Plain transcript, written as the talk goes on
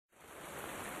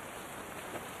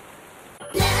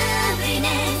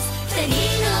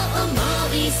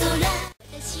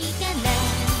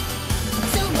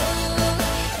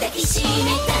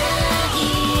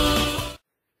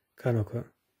Kanokon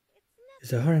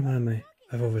is a harem anime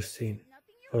I've overseen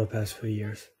for the past few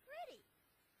years.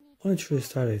 Only truly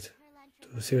started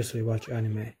to seriously watch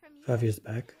anime 5 years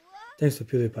back, thanks to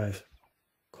PewDiePie's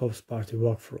Corpse Party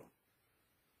walkthrough.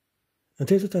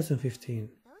 Until 2015,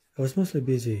 I was mostly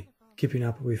busy keeping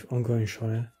up with ongoing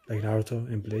shonen like Naruto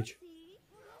and Bleach.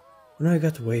 But now I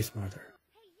got way smarter,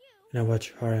 and I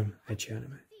watch harem ecchi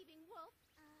anime.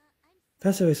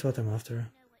 That's always what I'm after,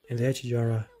 and the ecchi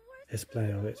genre has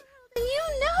plenty of it. You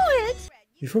know it!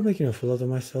 Before making a fool out of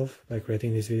myself by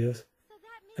creating these videos,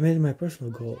 I made it my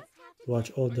personal goal to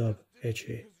watch all dub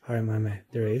ecchi harem anime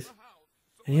there is,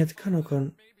 and yet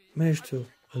Kanokon managed to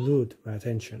elude my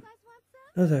attention.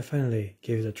 Now that I finally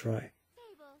gave it a try,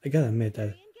 I gotta admit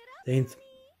that there ain't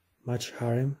much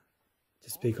harem to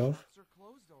speak of.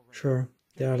 Sure,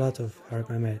 there are a lot of harem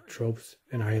anime tropes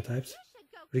and archetypes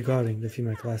regarding the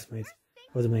female classmates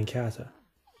of the main character,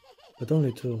 but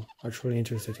only two are truly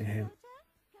interested in him.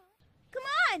 Come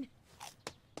on!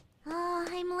 Oh,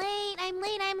 I'm late, I'm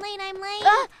late, I'm late, I'm late.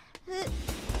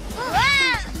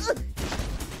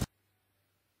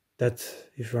 That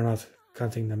if you're not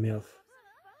counting the MILF.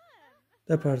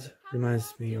 That part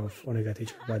reminds me of Onega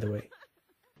Teacher, by the way.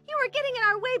 You were getting in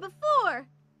our way before!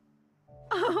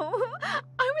 Oh,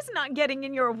 I was not getting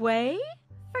in your way.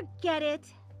 Forget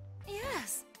it.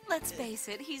 Yes, let's face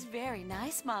it, he's very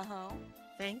nice, Maho.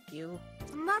 Thank you.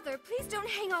 Mother, please don't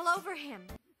hang all over him.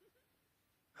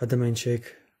 How the main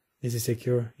chick is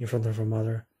insecure in front of her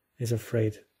mother and is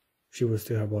afraid she will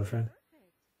steal her boyfriend.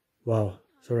 Wow,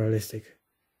 so realistic.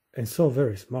 And so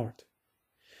very smart.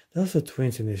 There are also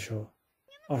twins in this show.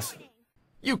 Awesome.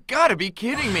 You gotta be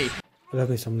kidding me! I love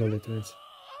me some lovely twins.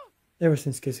 Ever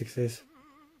since Kiss exists.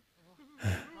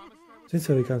 Twins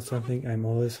have become something I'm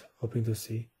always hoping to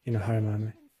see in a harem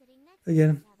anime.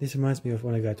 Again, this reminds me of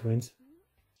Onega twins.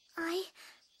 I,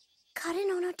 Karen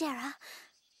Onodera,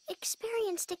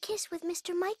 experienced a kiss with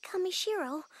Mr. Mike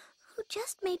Kamishiro, who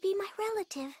just may be my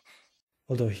relative.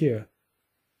 Although here,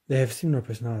 they have similar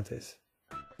personalities.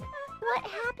 What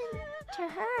happened to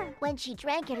her when she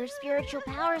drank it? Her spiritual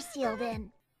power sealed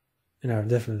in. And are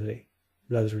definitely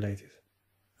blood related.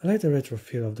 I like the retro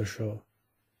feel of the show.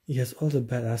 It has all the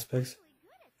bad aspects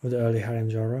of the early harem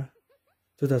genre.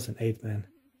 2008, man.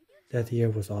 That year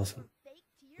was awesome.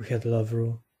 We had Love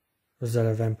Rule,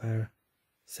 Rosella Vampire,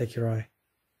 Sekirai,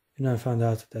 and I found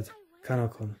out that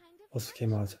Kanokon also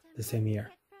came out the same year.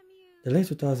 The late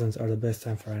 2000s are the best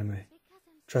time for anime.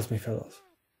 Trust me, fellows.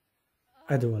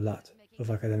 I do a lot of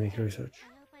academic research.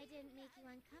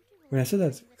 When I said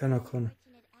that Kanokon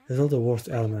has all the worst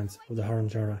elements of the harem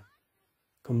genre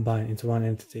combined into one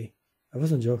entity, I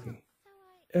wasn't joking.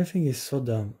 Everything is so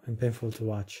dumb and painful to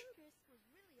watch.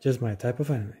 Just my type of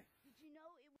anime.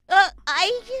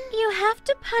 You have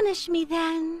to punish me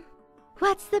then.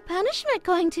 What's the punishment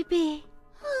going to be?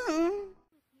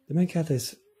 The main character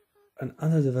is an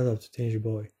underdeveloped teenage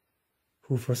boy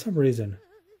who for some reason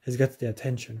has got the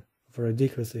attention of a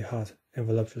ridiculously hot and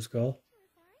voluptuous girl.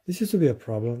 This used to be a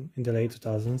problem in the late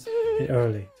 2000s and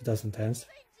early 2010s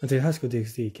until High School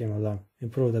DxD came along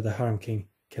and proved that the harem king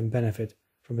can benefit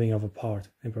from being overpowered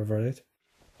and perverted.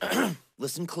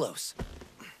 Listen close.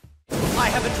 I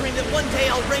have a dream that one day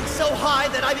I'll rank so high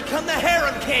that I become the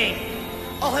harem king.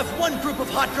 I'll have one group of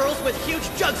hot girls with huge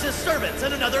jugs as servants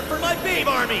and another for my babe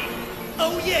army.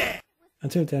 Oh yeah!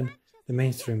 Until then, the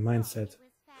mainstream mindset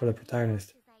for the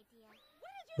protagonist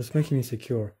was making me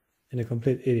insecure and a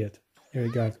complete idiot in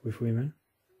regard with women.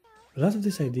 A lot of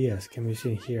these ideas can be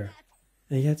seen here,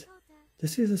 and yet there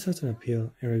still is a certain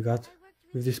appeal in regard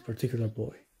with this particular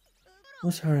boy.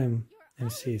 Most harem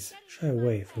MCs shy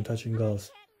away from touching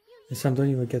girls, and some don't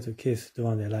even get to kiss the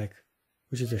one they like,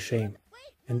 which is a shame,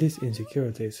 and these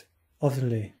insecurities often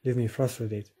leave me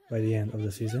frustrated by the end of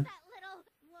the season.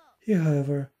 Here,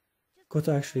 however,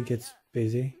 Kota actually gets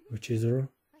busy with Chizuru.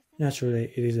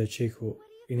 Naturally, it is the chick who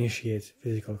initiates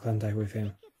physical contact with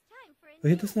him,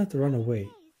 but he does not run away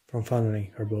from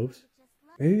fondling her boobs,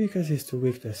 maybe because he's too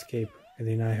weak to escape and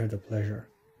deny her the pleasure.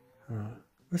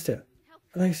 But still,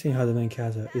 I like seeing how the main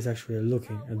character is actually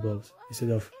looking at boobs instead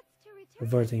of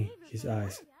averting his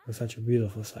eyes from such a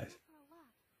beautiful sight.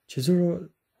 Chizuru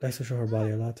likes to show her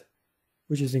body a lot,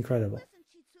 which is incredible.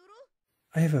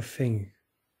 I have a thing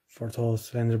for tall,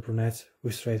 slender brunettes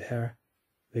with straight hair,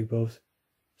 big boobs,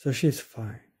 so she's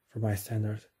fine for my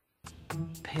standards.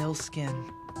 Pale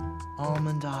skin,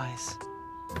 almond eyes,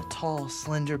 a tall,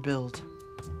 slender build.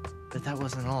 But that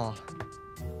wasn't all.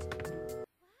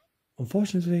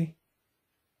 Unfortunately,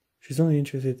 she's only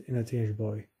interested in a teenage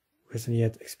boy hasn't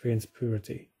yet experienced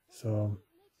puberty, so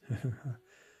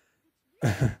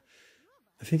I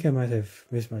think I might have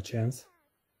missed my chance.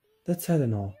 That's sad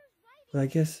and all, but I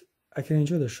guess I can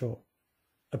enjoy the show.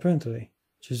 Apparently,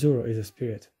 Chizuru is a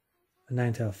spirit, a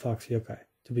nine-tailed fox yokai,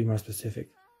 to be more specific.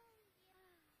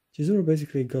 Chizuru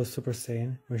basically goes Super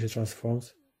Saiyan when she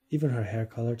transforms, even her hair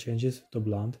color changes to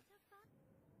blonde.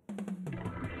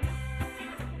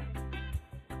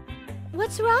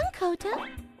 What's wrong, Kota?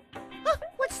 Oh,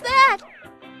 what's that?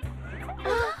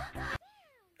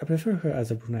 I prefer her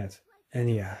as a brunette, and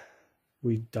yeah,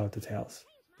 without the tails.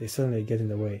 They suddenly get in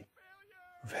the way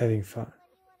of having fun.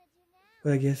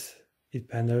 But I guess it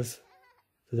panders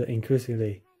to the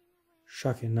increasingly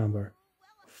shocking number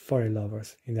of furry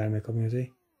lovers in the anime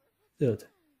community. Dude,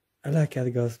 I like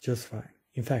cat girls just fine.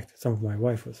 In fact, some of my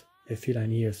waifus have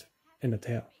feline ears and a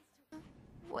tail.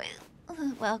 Well,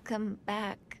 welcome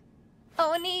back,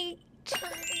 Oni.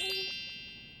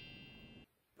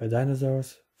 But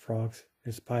dinosaurs, frogs,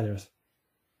 and spiders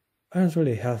aren't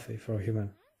really healthy for a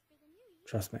human.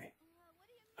 Trust me,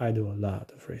 I do a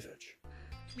lot of research.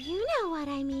 You know what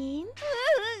I mean.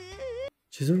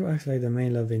 Chizuru acts like the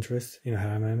main love interest in a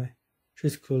harem anime.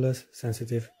 She's clueless,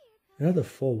 sensitive, and rather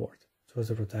forward towards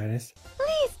the protagonist.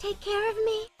 Please take care of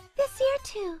me. This year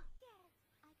too.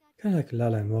 Kinda like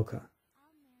Lala and Mocha,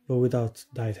 but without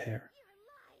dyed hair.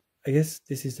 I guess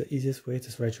this is the easiest way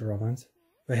to stretch a romance,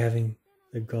 by having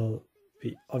the girl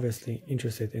be obviously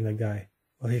interested in the guy,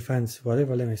 while he finds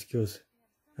whatever lame excuse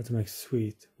not to make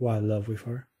sweet, wild love with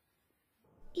her.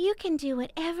 You can do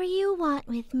whatever you want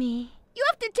with me. You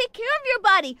have to take care of your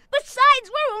body. Besides,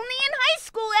 we're only in high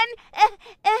school and...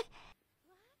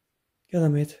 Gotta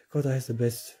admit, Kota has the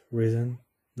best reason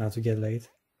not to get laid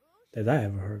that I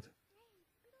ever heard.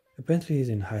 Apparently he's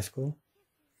in high school,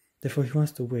 therefore he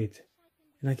wants to wait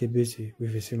and not get busy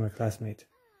with his female classmate.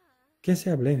 Can't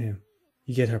say I blame him.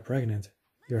 You get her pregnant,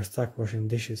 you're stuck washing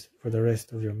dishes for the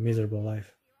rest of your miserable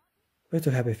life. Back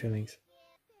to happy feelings.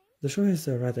 The show has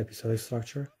the right episodic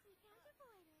structure.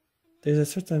 There is a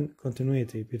certain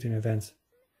continuity between events,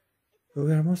 but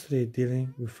we are mostly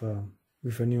dealing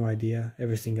with a new idea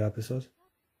every single episode.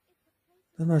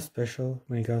 Not much special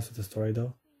when it comes to the story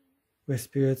though. We have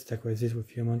spirits that coexist with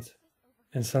humans,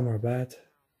 and some are bad,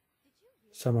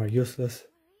 some are useless,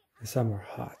 and some are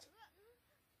hot.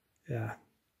 Yeah.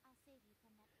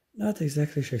 Not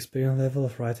exactly Shakespearean level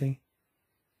of writing,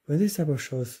 but in this type of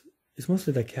shows, it's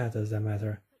mostly the characters that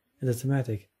matter, and the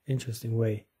thematic, interesting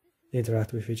way they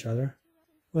interact with each other.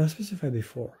 Well, as specified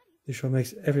before, the show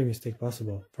makes every mistake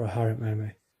possible for a harem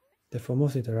anime. Therefore,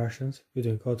 most interactions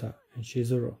between Kota and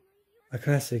Chizuru are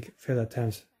classic failed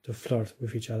attempts to flirt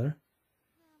with each other.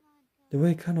 The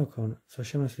way Kanokon so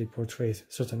shamelessly portrays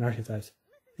certain archetypes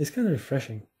is kind of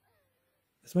refreshing.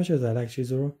 As much as I like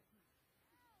Chizuru,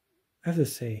 I have to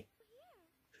say,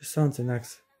 she sounds and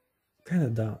acts kinda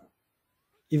dumb,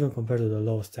 even compared to the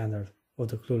low standard of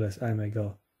the clueless anime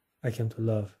girl I came to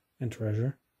love and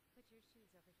treasure.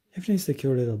 Having a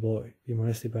insecure little boy be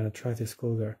molested by an attractive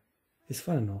schoolgirl is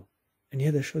fun and all, and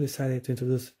yet the show decided to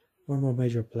introduce one more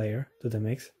major player to the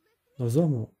mix.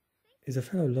 Nozomu is a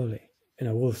fellow loli and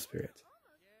a wolf spirit.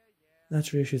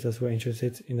 Naturally, she's as well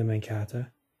interested in the main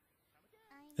character,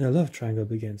 and a love triangle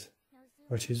begins,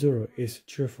 where Chizuru is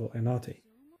cheerful and naughty.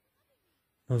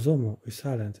 Nozomu is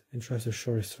silent and tries to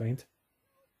show restraint,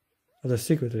 although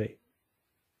secretly,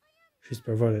 she's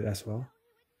perverted as well.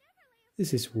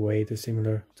 This is way too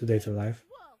similar to Data Life.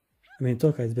 I mean,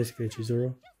 Toka is basically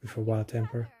Chizuru with a wild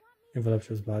temper and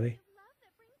voluptuous body,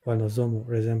 while Nozomu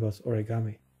resembles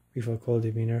Origami with a cold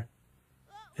demeanor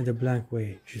and the blank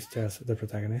way she stares at the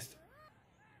protagonist.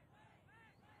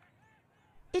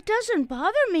 It doesn't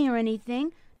bother me or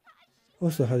anything.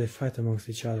 Also how they fight amongst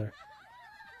each other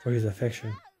for his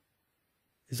affection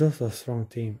is also a strong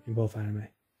theme in both anime.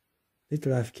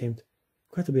 Little Life came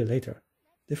quite a bit later,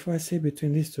 therefore I say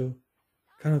between these two,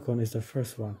 Kanokon is the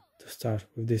first one to start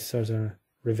with this certain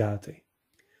rivalry.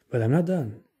 But I'm not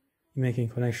done in making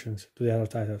connections to the other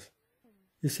titles.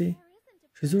 You see,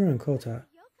 Chizuru and Kota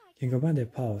can combine their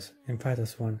powers and fight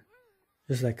as one,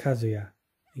 just like Kazuya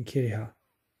and Kiriha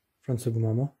from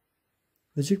Tsugumomo.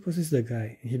 The chick possesses the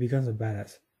guy and he becomes a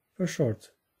badass for a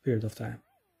short period of time.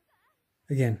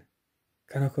 Again,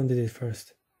 Kanokon did it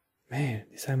first. Man,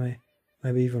 this anime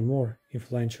might be even more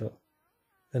influential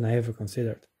than I ever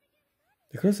considered.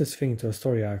 The closest thing to a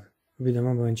story arc would be the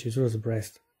moment when Chizuru's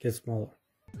breast gets smaller.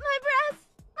 My breasts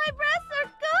are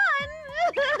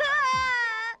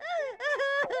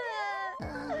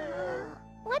gone!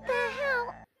 What the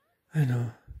hell? I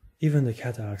know, even the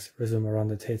cat arcs resume around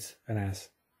the tits and ass.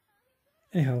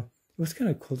 Anyhow, it was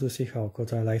kinda cool to see how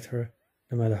Kota liked her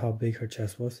no matter how big her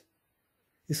chest was.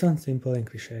 It sounds simple and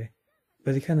cliche,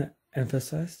 but it kinda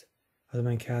emphasized how the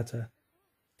main character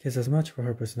cares as much for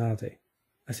her personality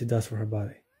as he does for her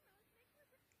body.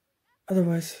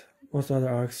 Otherwise, most other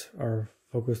arcs are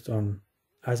focused on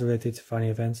isolated funny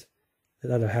events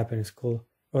that either happen in school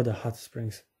or the hot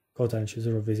springs Kota and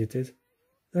Chizuru visited.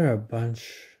 There are a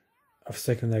bunch of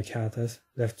secondary characters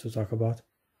left to talk about.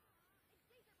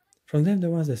 From them, the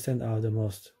ones that stand out the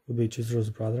most would be Chizuru's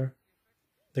brother,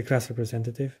 the class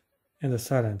representative, and the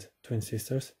silent twin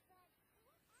sisters.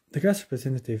 The class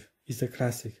representative is the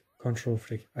classic control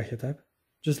freak archetype,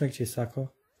 just like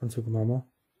Chisako from Tsukumomo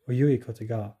or Yui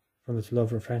Kotegawa from the To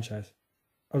Love Her franchise,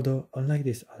 although unlike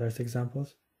these other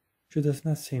examples, she does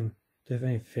not seem to have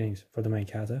any feelings for the main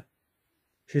character.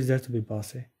 She is there to be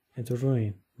bossy and to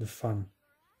ruin the fun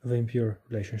of impure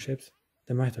relationships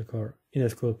that might occur in the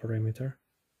school perimeter.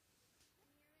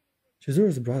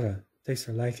 Chizuru's brother takes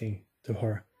a liking to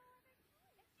her,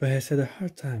 but has had a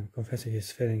hard time confessing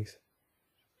his feelings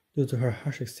due to her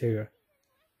harsh exterior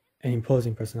and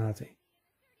imposing personality.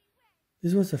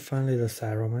 This was a fun little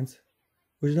side romance,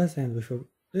 which does end with a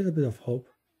little bit of hope,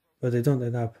 but they don't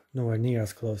end up nowhere near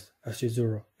as close as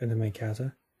Chizuru and the main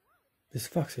character. This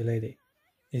foxy lady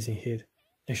is in heat,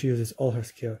 and she uses all her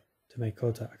skill to make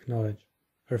Kota acknowledge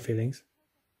her feelings.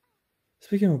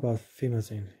 Speaking about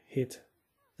females in heat,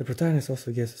 the protagonist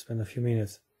also gets to spend a few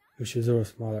minutes with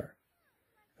Chizuru's mother,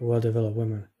 a well-developed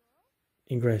woman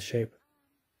in great shape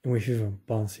and with even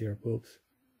bouncier boobs.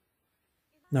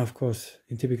 Now, of course,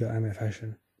 in typical anime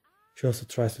fashion, she also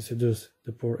tries to seduce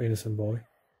the poor innocent boy.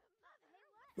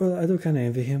 Well, I do kinda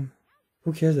envy him.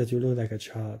 Who cares that you look like a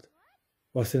child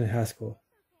while still in high school,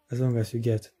 as long as you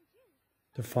get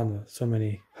to fondle so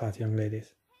many hot young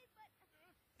ladies?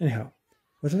 Anyhow,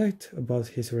 what I liked about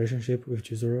his relationship with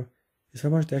Chizuru is how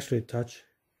much they actually touch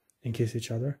and kiss each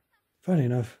other. Funny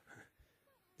enough,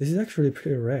 this is actually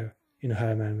pretty rare in a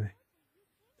harem anime.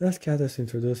 The last characters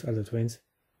introduced are the twins.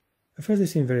 At first they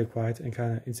seem very quiet and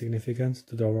kinda insignificant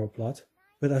to the overall plot,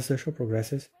 but as the show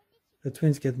progresses, the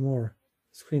twins get more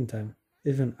screen time,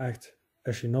 they even act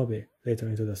as shinobi later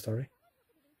into the story.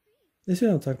 They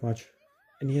still don't talk much,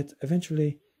 and yet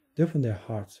eventually they open their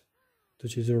hearts to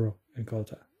Chizuru and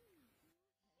Kota.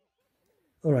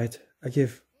 Alright, I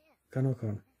give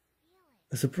Kanokon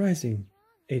a surprising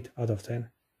 8 out of 10.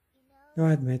 Now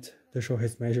I admit the show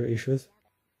has major issues,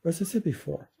 but as I said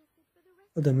before,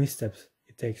 all the missteps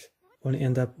it takes only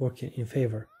end up working in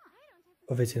favor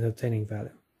of its entertaining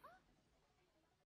value.